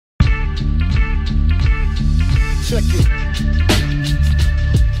check it.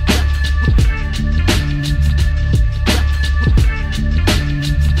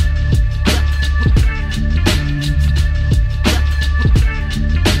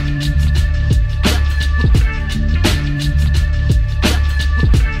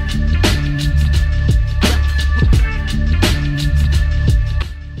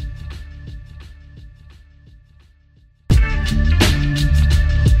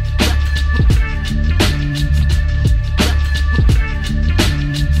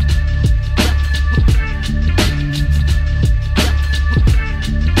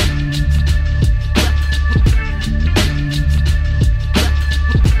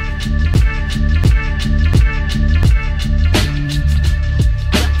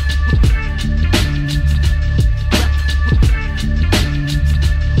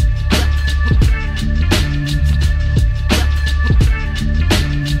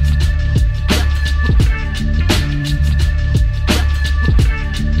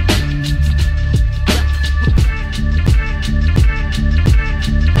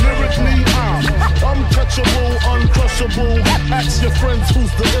 Ask your friends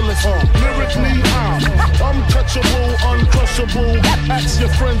who's the illest. Lyrically, I'm untouchable, uncrushable. Ask your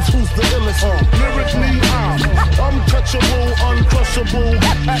friends who's the illest. Lyrically, I'm untouchable, uncrushable.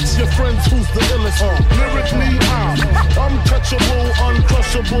 Ask your friends who's the illest. Lyrically, I'm untouchable,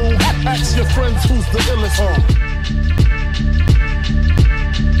 uncrushable. Ask your friends who's the illest.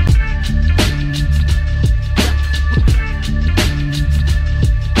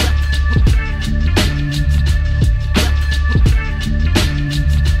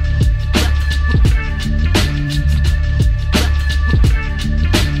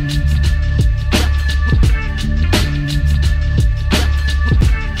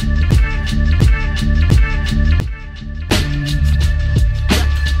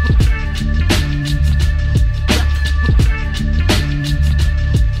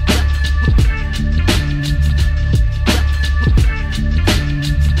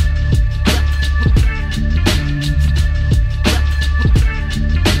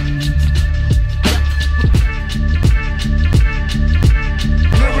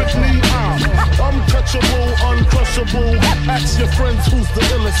 Ask your friends who's the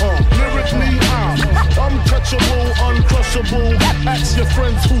illest. Lyrically, I'm untouchable, uncrushable. Ask your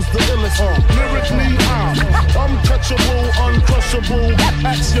friends who's the illest. Lyrically, I'm untouchable, uncrushable.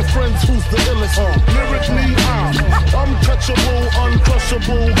 Ask your friends who's the illest. Lyrically, I'm untouchable,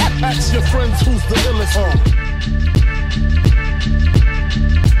 uncrushable. Ask your friends who's the illest.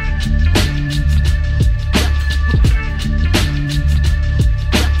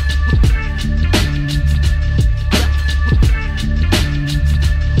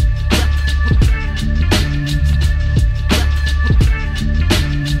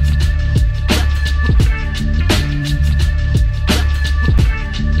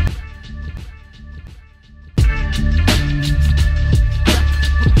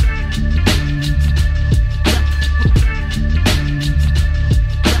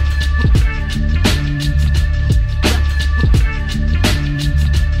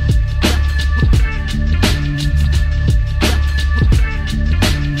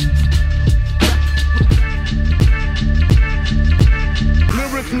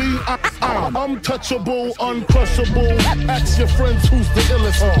 I'm untouchable, uncrushable. Ask your friends who's the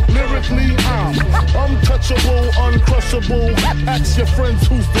illest. Lyrically, I'm untouchable, uncrushable. Ask your friends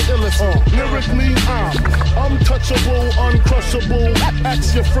who's the illest. Lyrically, I'm untouchable, uncrushable.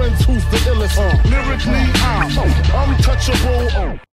 Ask your friends who's the illest. Lyrically, I'm untouchable.